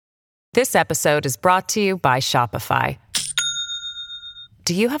This episode is brought to you by Shopify.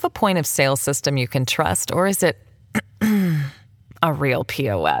 Do you have a point of sale system you can trust, or is it a real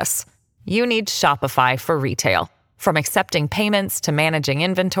POS? You need Shopify for retail. From accepting payments to managing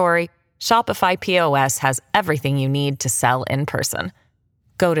inventory, Shopify POS has everything you need to sell in person.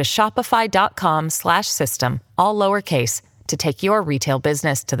 Go to shopify.com/system, all lowercase, to take your retail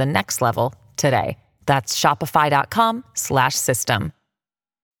business to the next level today. That's shopify.com/system.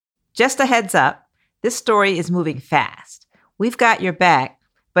 Just a heads up, this story is moving fast. We've got your back,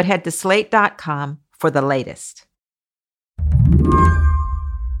 but head to slate.com for the latest.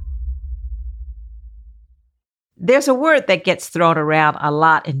 There's a word that gets thrown around a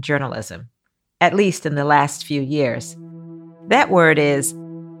lot in journalism, at least in the last few years. That word is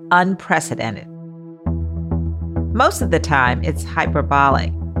unprecedented. Most of the time, it's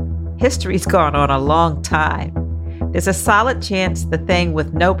hyperbolic. History's gone on a long time. There's a solid chance the thing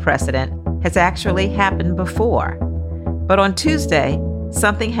with no precedent has actually happened before. But on Tuesday,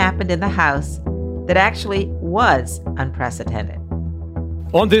 something happened in the House that actually was unprecedented.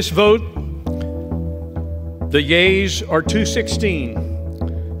 On this vote, the yeas are 216,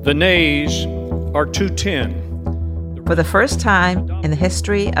 the nays are 210. For the first time in the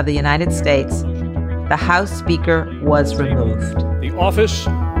history of the United States, the House Speaker was removed. The office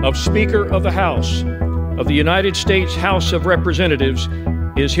of Speaker of the House of the United States House of Representatives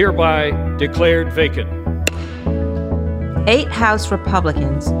is hereby declared vacant. 8 House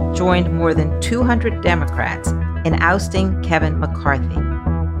Republicans joined more than 200 Democrats in ousting Kevin McCarthy.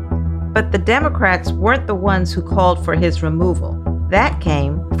 But the Democrats weren't the ones who called for his removal. That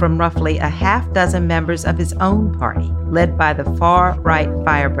came from roughly a half dozen members of his own party, led by the far-right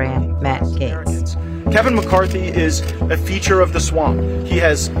firebrand Matt Gaetz. Kevin McCarthy is a feature of the swamp. He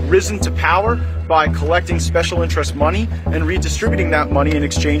has risen to power by collecting special interest money and redistributing that money in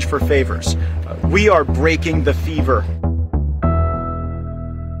exchange for favors. We are breaking the fever.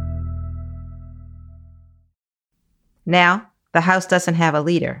 Now, the House doesn't have a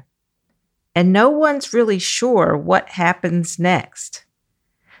leader, and no one's really sure what happens next.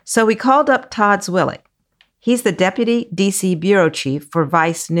 So we called up Todd Zwillich. He's the Deputy D.C. Bureau Chief for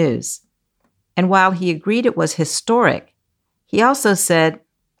Vice News. And while he agreed it was historic, he also said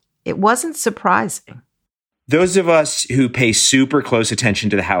it wasn't surprising. Those of us who pay super close attention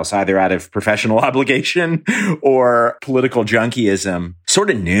to the House, either out of professional obligation or political junkiism, sort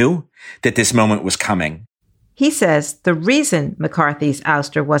of knew that this moment was coming. He says the reason McCarthy's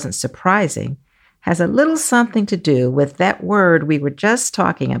ouster wasn't surprising has a little something to do with that word we were just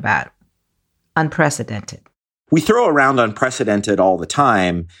talking about, unprecedented. We throw around unprecedented all the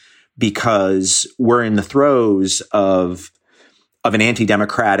time because we're in the throes of an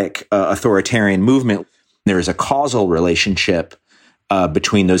anti-democratic authoritarian movement. There is a causal relationship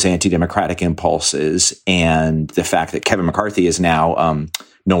between those anti-democratic impulses and the fact that Kevin McCarthy is now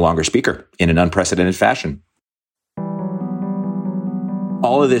no longer Speaker in an unprecedented fashion.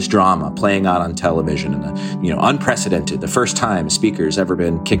 All of this drama playing out on television and unprecedented, the first time a speaker's ever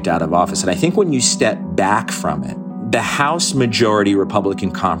been kicked out of office. And I think when you step back from it, the House Majority Republican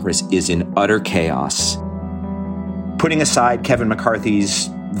Conference is in utter chaos. Putting aside Kevin McCarthy's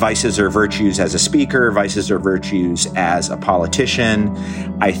vices or virtues as a speaker, vices or virtues as a politician,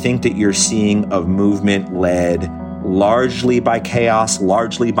 I think that you're seeing a movement led largely by chaos,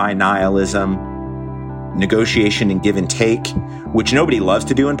 largely by nihilism, negotiation and give and take, which nobody loves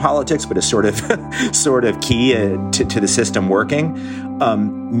to do in politics, but is sort of key to the system working.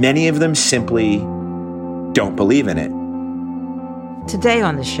 Many of them simply don't believe in it. Today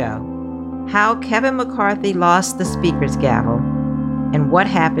on the show, how Kevin McCarthy lost the Speaker's gavel and what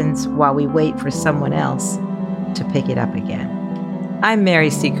happens while we wait for someone else to pick it up again. I'm Mary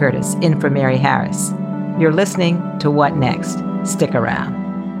C. Curtis, in for Mary Harris. You're listening to What Next? Stick around.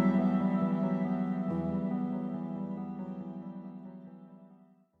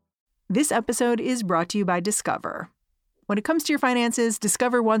 This episode is brought to you by Discover. When it comes to your finances,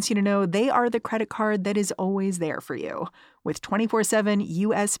 Discover wants you to know they are the credit card that is always there for you. With 24/7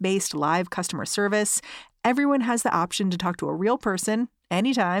 U.S.-based live customer service, everyone has the option to talk to a real person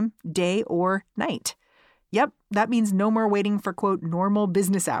anytime, day or night. Yep, that means no more waiting for, quote, normal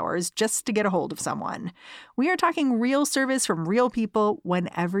business hours just to get a hold of someone. We are talking real service from real people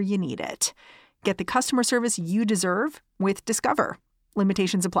whenever you need it. Get the customer service you deserve with Discover.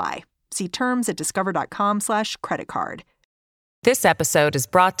 Limitations apply. See terms at discover.com/creditcard. This episode is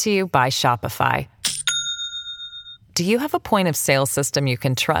brought to you by Shopify. Do you have a point of sale system you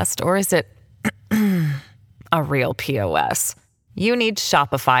can trust, or is it a real POS? You need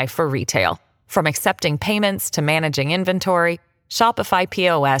Shopify for retail. From accepting payments to managing inventory, Shopify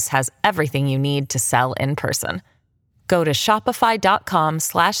POS has everything you need to sell in person. Go to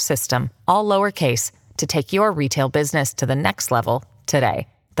shopify.com/system, all lowercase, to take your retail business to the next level today.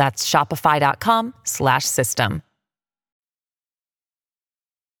 That's shopify.com/system.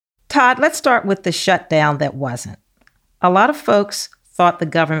 Todd, let's start with the shutdown that wasn't. A lot of folks thought the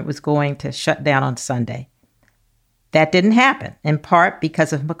government was going to shut down on Sunday. That didn't happen, in part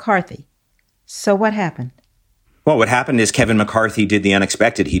because of McCarthy. So what happened? Well, what happened is Kevin McCarthy did the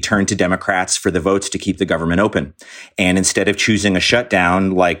unexpected. He turned to Democrats for the votes to keep the government open. And instead of choosing a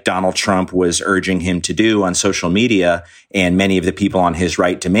shutdown like Donald Trump was urging him to do on social media, and many of the people on his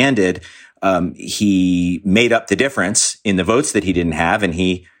right demanded, he made up the difference in the votes that he didn't have, and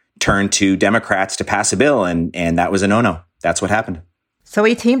he turned to Democrats to pass a bill, and that was a no-no. That's what happened. So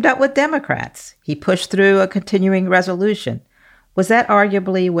he teamed up with Democrats. He pushed through a continuing resolution. Was that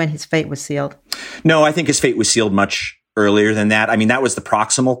arguably when his fate was sealed? No, I think his fate was sealed much earlier than that. I mean, that was the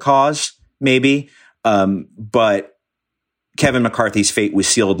proximal cause, maybe. But Kevin McCarthy's fate was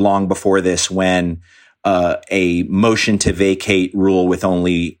sealed long before this, when a motion to vacate rule with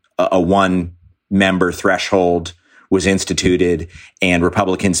only a one-member threshold was instituted, and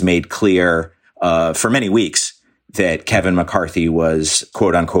Republicans made clear for many weeks that Kevin McCarthy was,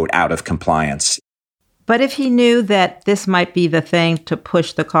 quote unquote, out of compliance. But if he knew that this might be the thing to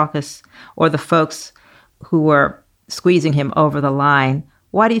push the caucus or the folks who were squeezing him over the line,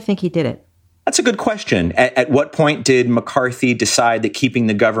 why do you think he did it? That's a good question. At what point did McCarthy decide that keeping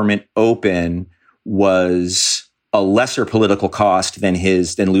the government open was a lesser political cost than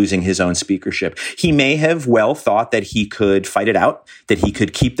losing his own speakership? He may have well thought that he could fight it out, that he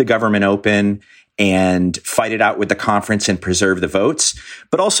could keep the government open and fight it out with the conference and preserve the votes.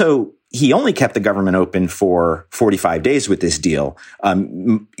 But also, he only kept the government open for 45 days with this deal.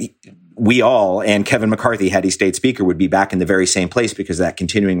 We all, and Kevin McCarthy, had he stayed speaker, would be back in the very same place, because that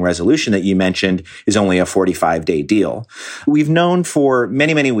continuing resolution that you mentioned is only a 45-day deal. We've known for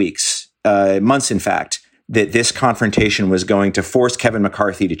many, many weeks, months in fact, that this confrontation was going to force Kevin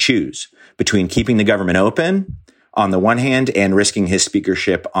McCarthy to choose between keeping the government open on the one hand and risking his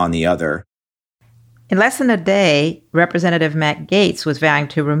speakership on the other. In less than a day, Representative Matt Gaetz was vowing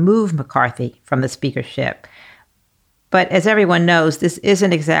to remove McCarthy from the speakership. But as everyone knows, this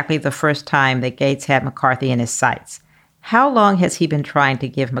isn't exactly the first time that Gaetz had McCarthy in his sights. How long has he been trying to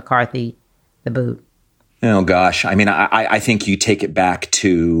give McCarthy the boot? Oh, gosh. I mean, I think you take it back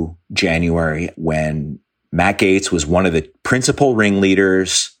to January, when Matt Gaetz was one of the principal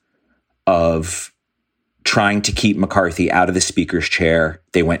ringleaders of trying to keep McCarthy out of the speaker's chair.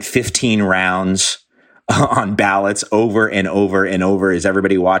 They went 15 rounds on ballots over and over and over, as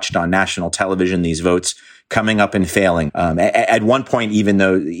everybody watched on national television, these votes coming up and failing. At one point, even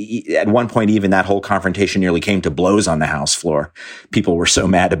that whole confrontation nearly came to blows on the House floor. People were so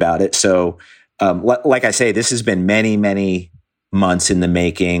mad about it. So, like I say, this has been many, many months in the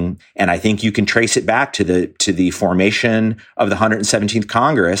making, and I think you can trace it back to the formation of the 117th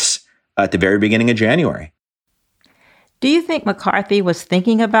Congress at the very beginning of January. Do you think McCarthy was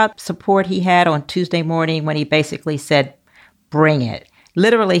thinking about support he had on Tuesday morning when he basically said, bring it?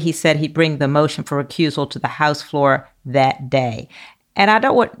 Literally, he said he'd bring the motion for recusal to the House floor that day. And I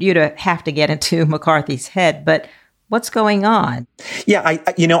don't want you to have to get into McCarthy's head, but what's going on? Yeah,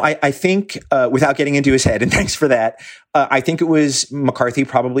 I think without getting into his head, and thanks for that, I think it was McCarthy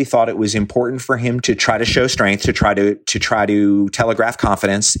probably thought it was important for him to try to show strength, to try to telegraph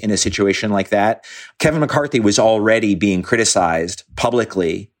confidence in a situation like that. Kevin McCarthy was already being criticized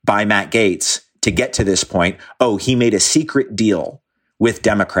publicly by Matt Gaetz to get to this point. Oh, he made a secret deal with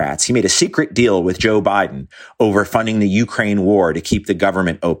Democrats. He made a secret deal with Joe Biden over funding the Ukraine war to keep the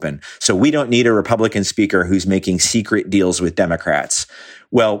government open. So we don't need a Republican speaker who's making secret deals with Democrats.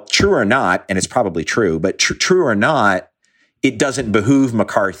 Well, true or not, and it's probably true, but true or not, it doesn't behoove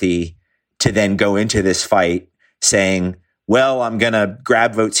McCarthy to then go into this fight saying, well, I'm going to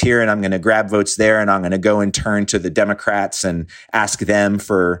grab votes here and I'm going to grab votes there, and I'm going to go and turn to the Democrats and ask them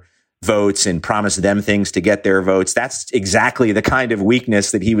for votes and promise them things to get their votes. That's exactly the kind of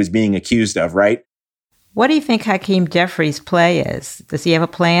weakness that he was being accused of, right? What do you think Hakeem Jeffries' play is? Does he have a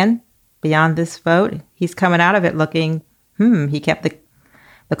plan beyond this vote? He's coming out of it looking, he kept the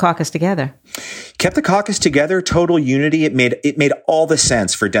caucus together. Kept the caucus together, total unity. It made all the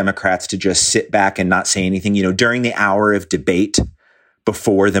sense for Democrats to just sit back and not say anything. You know, during the hour of debate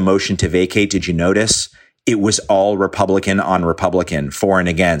before the motion to vacate, did you notice? It was all Republican on Republican, for and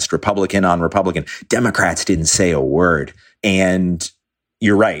against, Republican on Republican. Democrats didn't say a word. And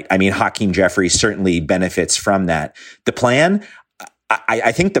you're right. I mean, Hakeem Jeffries certainly benefits from that. The plan,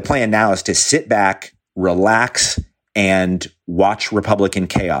 I think the plan now is to sit back, relax, and watch Republican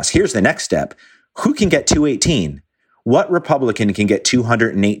chaos. Here's the next step. Who can get 218? What Republican can get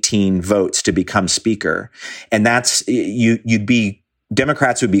 218 votes to become speaker? And that's,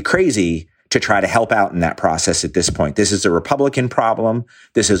 Democrats would be crazy to try to help out in that process at this point. This is a Republican problem.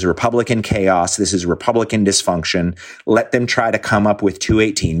 This is Republican chaos. This is Republican dysfunction. Let them try to come up with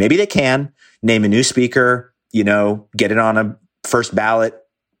 218. Maybe they can name a new speaker, get it on a first ballot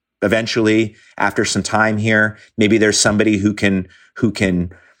eventually after some time here. Maybe there's somebody who can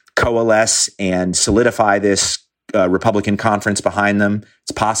coalesce and solidify this Republican conference behind them.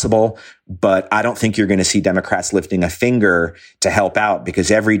 It's possible, but I don't think you're going to see Democrats lifting a finger to help out, because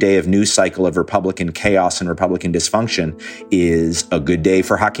every day of news cycle of Republican chaos and Republican dysfunction is a good day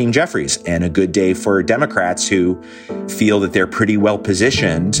for Hakeem Jeffries and a good day for Democrats who feel that they're pretty well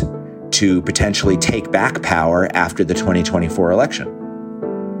positioned to potentially take back power after the 2024 election.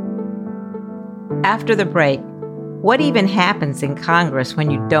 After the break, what even happens in Congress when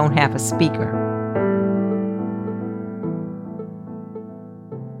you don't have a speaker?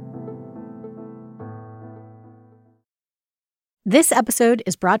 This episode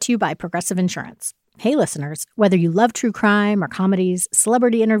is brought to you by Progressive Insurance. Hey, listeners, whether you love true crime or comedies,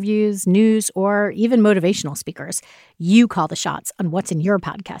 celebrity interviews, news, or even motivational speakers, you call the shots on what's in your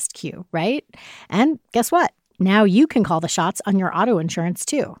podcast queue, right? And guess what? Now you can call the shots on your auto insurance,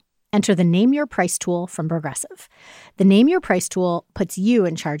 too. Enter the Name Your Price tool from Progressive. The Name Your Price tool puts you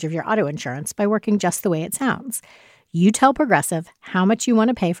in charge of your auto insurance by working just the way it sounds. You tell Progressive how much you want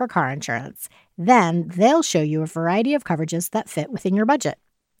to pay for car insurance. Then they'll show you a variety of coverages that fit within your budget,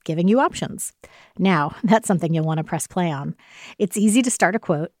 giving you options. Now, that's something you'll want to press play on. It's easy to start a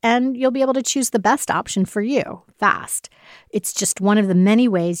quote, and you'll be able to choose the best option for you fast. It's just one of the many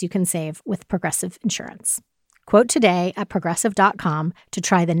ways you can save with Progressive Insurance. Quote today at Progressive.com to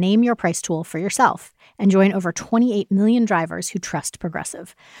try the Name Your Price tool for yourself and join over 28 million drivers who trust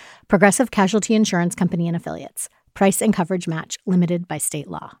Progressive. Progressive Casualty Insurance Company and Affiliates. Price and coverage match limited by state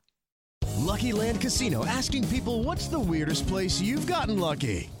law. Lucky Land Casino, asking people, what's the weirdest place you've gotten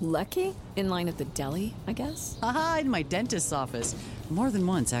lucky? Lucky? In line at the deli, I guess? Aha, in my dentist's office. More than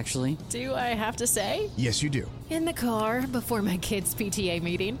once, actually. Do I have to say? Yes, you do. In the car before my kids' PTA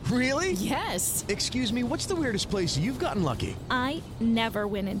meeting. Really? Yes. Excuse me, what's the weirdest place you've gotten lucky? I never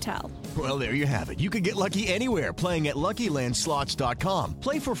win and tell. Well, there you have it. You can get lucky anywhere, playing at LuckyLandSlots.com.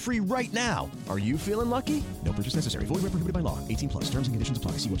 Play for free right now. Are you feeling lucky? No purchase necessary. Void where prohibited by law. 18+. Terms and conditions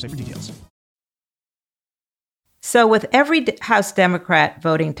apply. See website for details. So with every House Democrat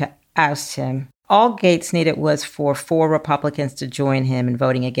voting to oust him, all Gaetz needed was for 4 Republicans to join him in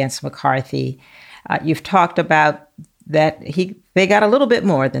voting against McCarthy. You've talked about that they got a little bit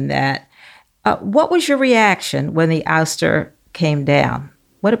more than that. What was your reaction when the ouster came down?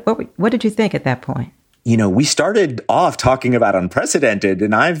 What did you think at that point? We started off talking about unprecedented,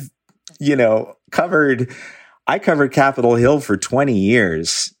 and I covered Capitol Hill for 20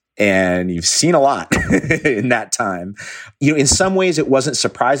 years. And you've seen a lot in that time. In some ways, it wasn't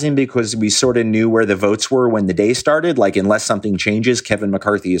surprising because we sort of knew where the votes were when the day started. Like, unless something changes, Kevin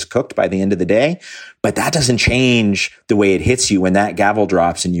McCarthy is cooked by the end of the day. But that doesn't change the way it hits you when that gavel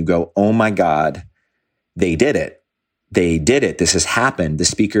drops and you go, oh my God, they did it. They did it. This has happened. The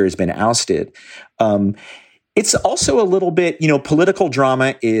speaker has been ousted. It's also a little bit, political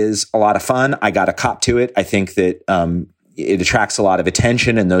drama is a lot of fun. I got to cop to it. I think that it attracts a lot of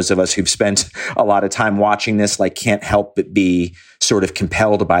attention. And those of us who've spent a lot of time watching this, can't help but be sort of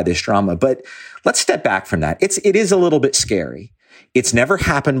compelled by this drama. But let's step back from that. It is a little bit scary. It's never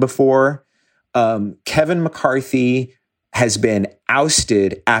happened before. Kevin McCarthy has been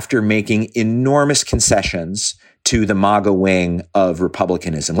ousted after making enormous concessions to the MAGA wing of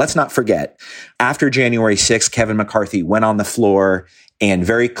Republicanism. Let's not forget, after January 6th, Kevin McCarthy went on the floor and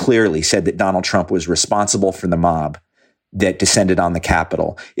very clearly said that Donald Trump was responsible for the mob that descended on the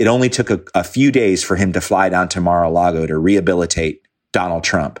Capitol. It only took a few days for him to fly down to Mar-a-Lago to rehabilitate Donald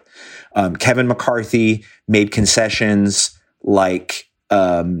Trump. Kevin McCarthy made concessions like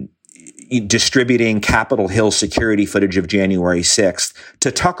distributing Capitol Hill security footage of January 6th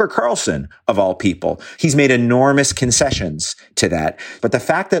to Tucker Carlson, of all people. He's made enormous concessions to that. But the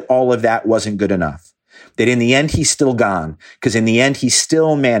fact that all of that wasn't good enough, that in the end he's still gone, because in the end he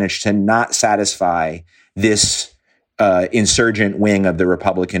still managed to not satisfy this insurgent wing of the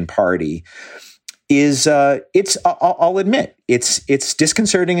Republican Party, I'll admit, it's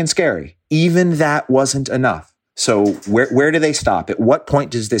disconcerting and scary. Even that wasn't enough. So where do they stop? At what point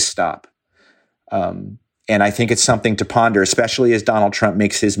does this stop? And I think it's something to ponder, especially as Donald Trump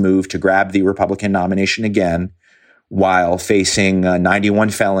makes his move to grab the Republican nomination again. while facing 91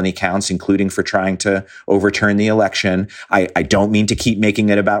 felony counts, including for trying to overturn the election. I don't mean to keep making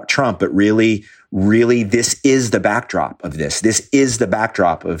it about Trump, but really, this is the backdrop of this. This is the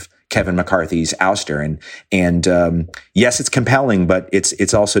backdrop of Kevin McCarthy's ouster. And yes, it's compelling, but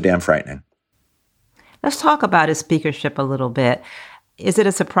it's also damn frightening. Let's talk about his speakership a little bit. Is it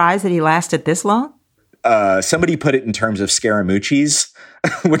a surprise that he lasted this long? Somebody put it in terms of Scaramucci's,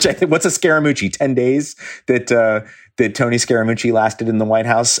 which I think, what's a Scaramucci? 10 days that Tony Scaramucci lasted in the White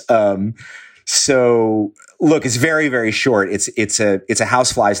House. So look, it's very, very short. It's a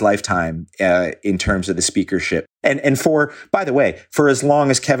housefly's lifetime in terms of the speakership. And by the way, for as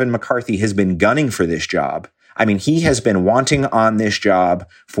long as Kevin McCarthy has been gunning for this job, I mean, he has been wanting on this job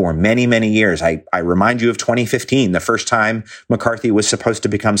for many, many years. I remind you of 2015, the first time McCarthy was supposed to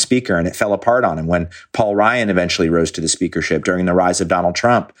become speaker, and it fell apart on him when Paul Ryan eventually rose to the speakership during the rise of Donald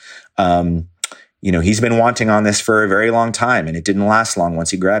Trump. He's been wanting on this for a very long time, and it didn't last long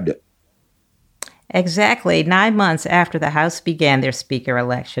once he grabbed it. Exactly. 9 months after the House began their speaker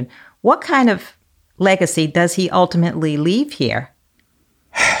election, what kind of legacy does he ultimately leave here?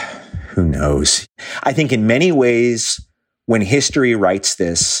 Who knows? I think in many ways, when history writes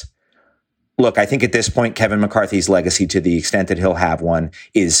this, look, I think at this point, Kevin McCarthy's legacy, to the extent that he'll have one,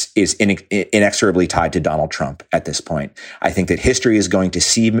 is inexorably tied to Donald Trump at this point. I think that history is going to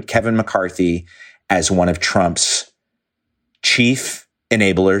see Kevin McCarthy as one of Trump's chief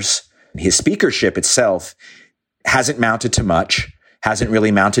enablers. His speakership itself hasn't mounted to much. Hasn't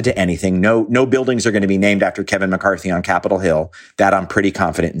really mounted to anything. No buildings are going to be named after Kevin McCarthy on Capitol Hill. That I'm pretty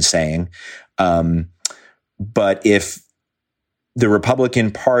confident in saying. But if the Republican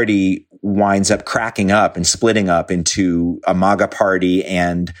Party winds up cracking up and splitting up into a MAGA party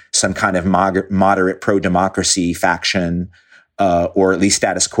and some kind of moderate pro-democracy faction, or at least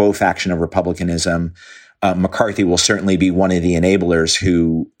status quo faction of Republicanism, McCarthy will certainly be one of the enablers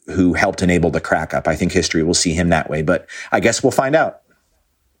who helped enable the crack up. I think history will see him that way, but I guess we'll find out.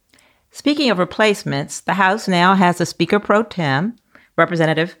 Speaking of replacements, the House now has a Speaker pro tem,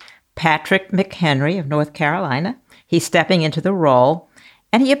 Representative Patrick McHenry of North Carolina. He's stepping into the role,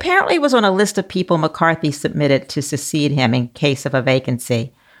 and he apparently was on a list of people McCarthy submitted to succeed him in case of a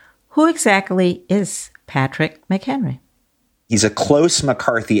vacancy. Who exactly is Patrick McHenry? He's a close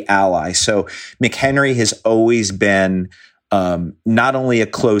McCarthy ally. So McHenry has always been not only a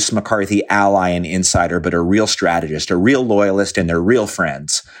close McCarthy ally and insider, but a real strategist, a real loyalist, and they're real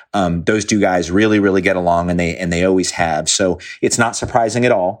friends. Those two guys really, really get along, and they always have. So it's not surprising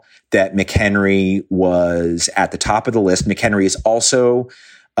at all that McHenry was at the top of the list. McHenry is also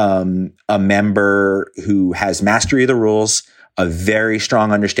a member who has mastery of the rules, a very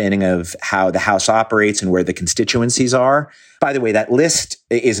strong understanding of how the House operates and where the constituencies are. By the way, that list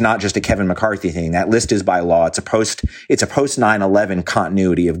is not just a Kevin McCarthy thing. That list is by law. It's a post 9/11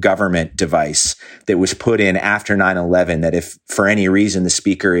 continuity of government device that was put in after 9/11, that if for any reason the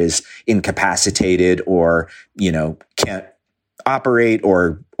speaker is incapacitated or, can't operate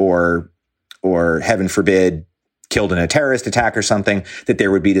or heaven forbid, killed in a terrorist attack or something, that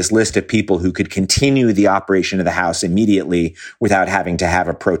there would be this list of people who could continue the operation of the House immediately without having to have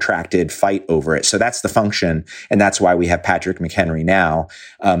a protracted fight over it. So that's the function, and that's why we have Patrick McHenry now.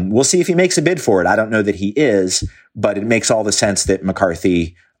 We'll see if he makes a bid for it. I don't know that he is, but it makes all the sense that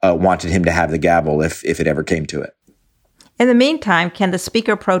McCarthy wanted him to have the gavel if it ever came to it. In the meantime, can the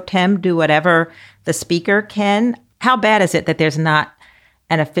Speaker pro tem do whatever the Speaker can? How bad is it that there's not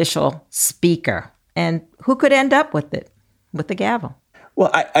an official Speaker? And who could end up with the gavel?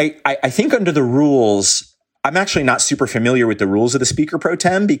 Well, I think under the rules, I'm actually not super familiar with the rules of the Speaker pro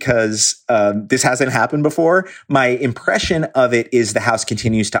tem because this hasn't happened before. My impression of it is the House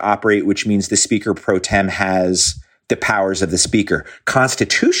continues to operate, which means the Speaker pro tem has the powers of the Speaker.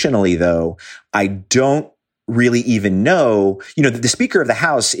 Constitutionally, though, I don't really even know. The Speaker of the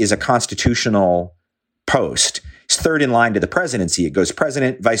House is a constitutional post. It's third in line to the presidency. It goes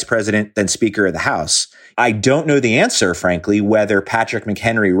president, vice president, then Speaker of the House. I don't know the answer, frankly, whether Patrick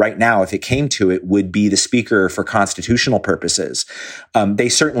McHenry right now, if it came to it, would be the Speaker for constitutional purposes. They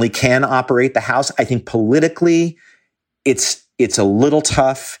certainly can operate the House. I think politically, it's a little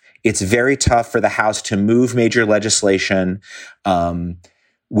tough. It's very tough for the House to move major legislation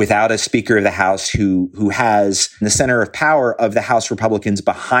without a Speaker of the House who has the center of power of the House Republicans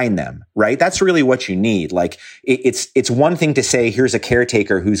behind them, right? That's really what you need. Like, it's one thing to say, here's a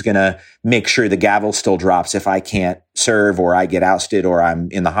caretaker who's going to make sure the gavel still drops if I can't serve or I get ousted or I'm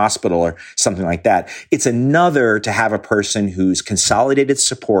in the hospital or something like that. It's another to have a person who's consolidated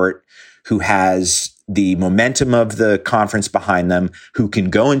support, who has the momentum of the conference behind them, who can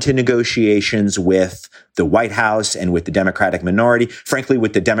go into negotiations with the White House and with the Democratic minority, frankly,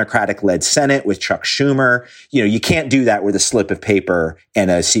 with the Democratic-led Senate, with Chuck Schumer. You can't do that with a slip of paper and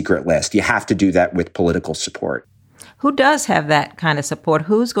a secret list. You have to do that with political support. Who does have that kind of support?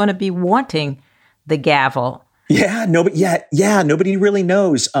 Who's going to be wanting the gavel? Nobody really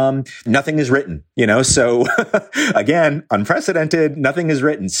knows. Nothing is written, so again, unprecedented, nothing is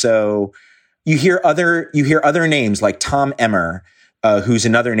written. So you hear other names like Tom Emmer, who's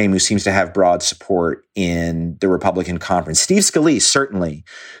another name who seems to have broad support in the Republican conference. Steve Scalise, certainly,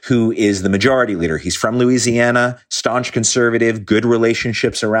 who is the majority leader. He's from Louisiana, staunch conservative, good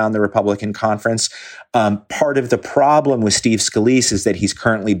relationships around the Republican conference. Part of the problem with Steve Scalise is that he's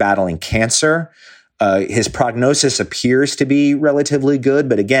currently battling cancer. His prognosis appears to be relatively good,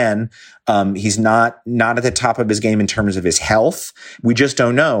 but again, he's not at the top of his game in terms of his health. We just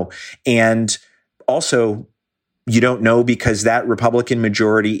don't know. And also, you don't know because that Republican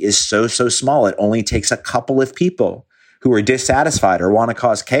majority is so small. It only takes a couple of people who are dissatisfied or want to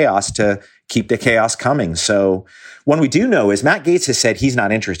cause chaos to keep the chaos coming. So one we do know is Matt Gaetz has said he's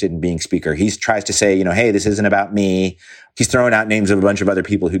not interested in being speaker. He tries to say, hey, this isn't about me. He's throwing out names of a bunch of other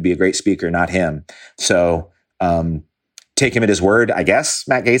people who'd be a great speaker, not him. So take him at his word, I guess.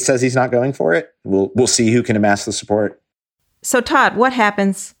 Matt Gaetz says he's not going for it. We'll see who can amass the support. So Todd, what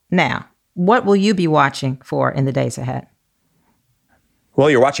happens now? What will you be watching for in the days ahead? Well,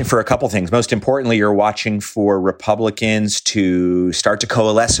 you're watching for a couple things. Most importantly, you're watching for Republicans to start to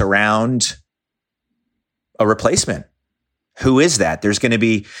coalesce around a replacement. Who is that? There's going to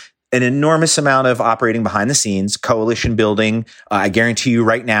be an enormous amount of operating behind the scenes, coalition building. I guarantee you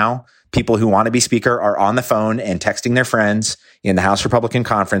right now, people who want to be speaker are on the phone and texting their friends in the House Republican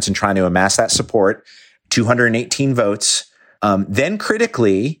Conference and trying to amass that support, 218 votes. Then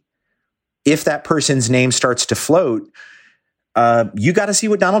critically, if that person's name starts to float, you got to see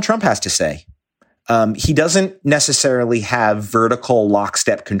what Donald Trump has to say. He doesn't necessarily have vertical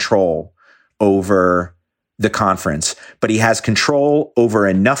lockstep control over the conference, but he has control over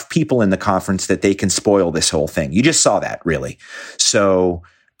enough people in the conference that they can spoil this whole thing. You just saw that, really. So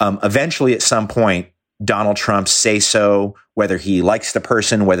eventually, at some point, Donald Trump's say-so, whether he likes the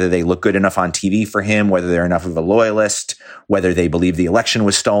person, whether they look good enough on TV for him, whether they're enough of a loyalist, whether they believe the election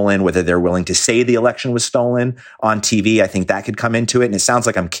was stolen, whether they're willing to say the election was stolen on TV, I think that could come into it. And it sounds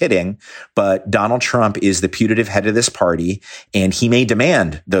like I'm kidding, but Donald Trump is the putative head of this party, and he may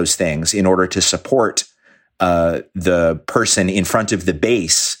demand those things in order to support the person in front of the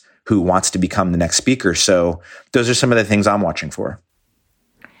base who wants to become the next speaker. So those are some of the things I'm watching for.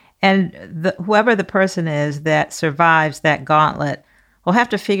 And whoever the person is that survives that gauntlet will have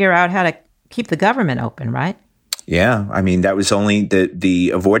to figure out how to keep the government open, right? Yeah. I mean, that was only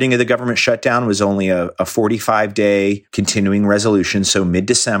the avoiding of the government shutdown was only a 45-day continuing resolution. So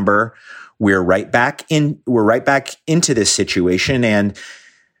mid-December, we're right back into this situation. And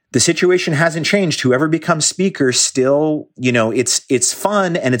the situation hasn't changed. Whoever becomes speaker still, it's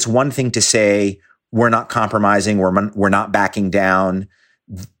fun. And it's one thing to say, we're not compromising. We're not backing down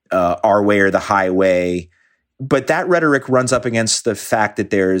our way or the highway. But that rhetoric runs up against the fact that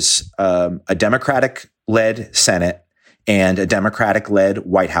there's a Democratic-led Senate and a Democratic-led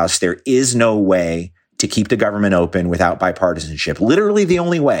White House. There is no way to keep the government open without bipartisanship. Literally the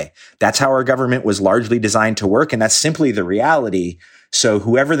only way. That's how our government was largely designed to work, and that's simply the reality. So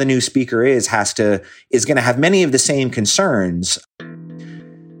whoever the new speaker is going to have many of the same concerns,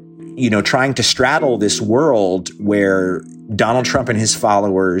 trying to straddle this world where Donald Trump and his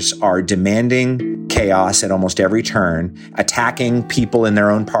followers are demanding chaos at almost every turn, attacking people in their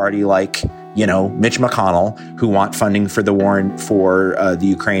own party like, Mitch McConnell, who want funding for the war for the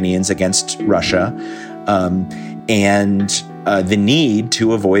Ukrainians against Russia, and the need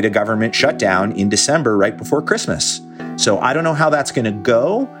to avoid a government shutdown in December right before Christmas. So I don't know how that's going to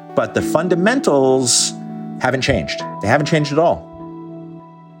go, but the fundamentals haven't changed. They haven't changed at all.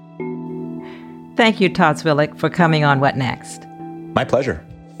 Thank you, Todd Zwillich, for coming on What Next? My pleasure.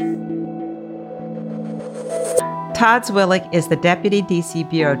 Todd Zwillich is the Deputy D.C.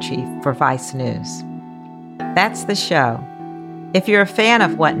 Bureau Chief for Vice News. That's the show. If you're a fan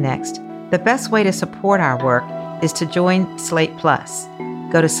of What Next, the best way to support our work is to join Slate Plus.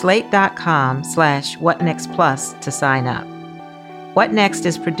 Go to slate.com/whatnextplus to sign up. What Next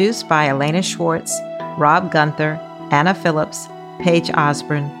is produced by Elena Schwartz, Rob Gunther, Anna Phillips, Paige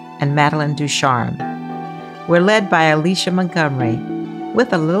Osborne, and Madeline Ducharme. We're led by Alicia Montgomery,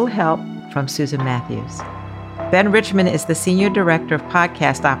 with a little help from Susan Matthews. Ben Richmond is the Senior Director of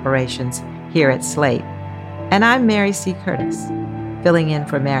Podcast Operations here at Slate. And I'm Mary C. Curtis, filling in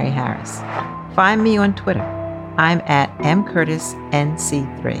for Mary Harris. Find me on Twitter. I'm at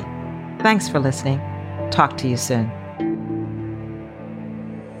mcurtisnc3. Thanks for listening. Talk to you soon.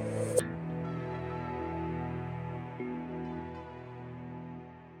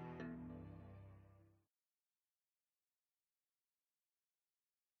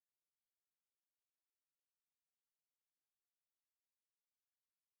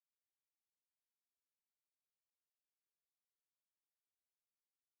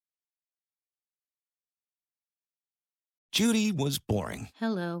 Judy was boring.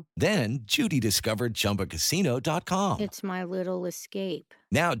 Hello. Then Judy discovered ChumbaCasino.com. It's my little escape.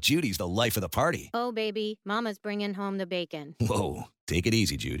 Now Judy's the life of the party. Oh, baby, mama's bringing home the bacon. Whoa, take it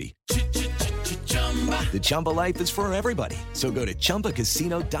easy, Judy. The Chumba life is for everybody. So go to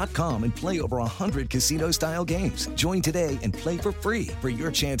ChumbaCasino.com and play over 100 casino-style games. Join today and play for free for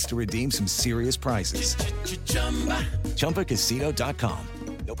your chance to redeem some serious prizes. ChumbaCasino.com.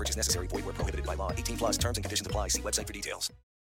 No purchase necessary. Void where prohibited by law. 18+ terms and conditions apply. See website for details.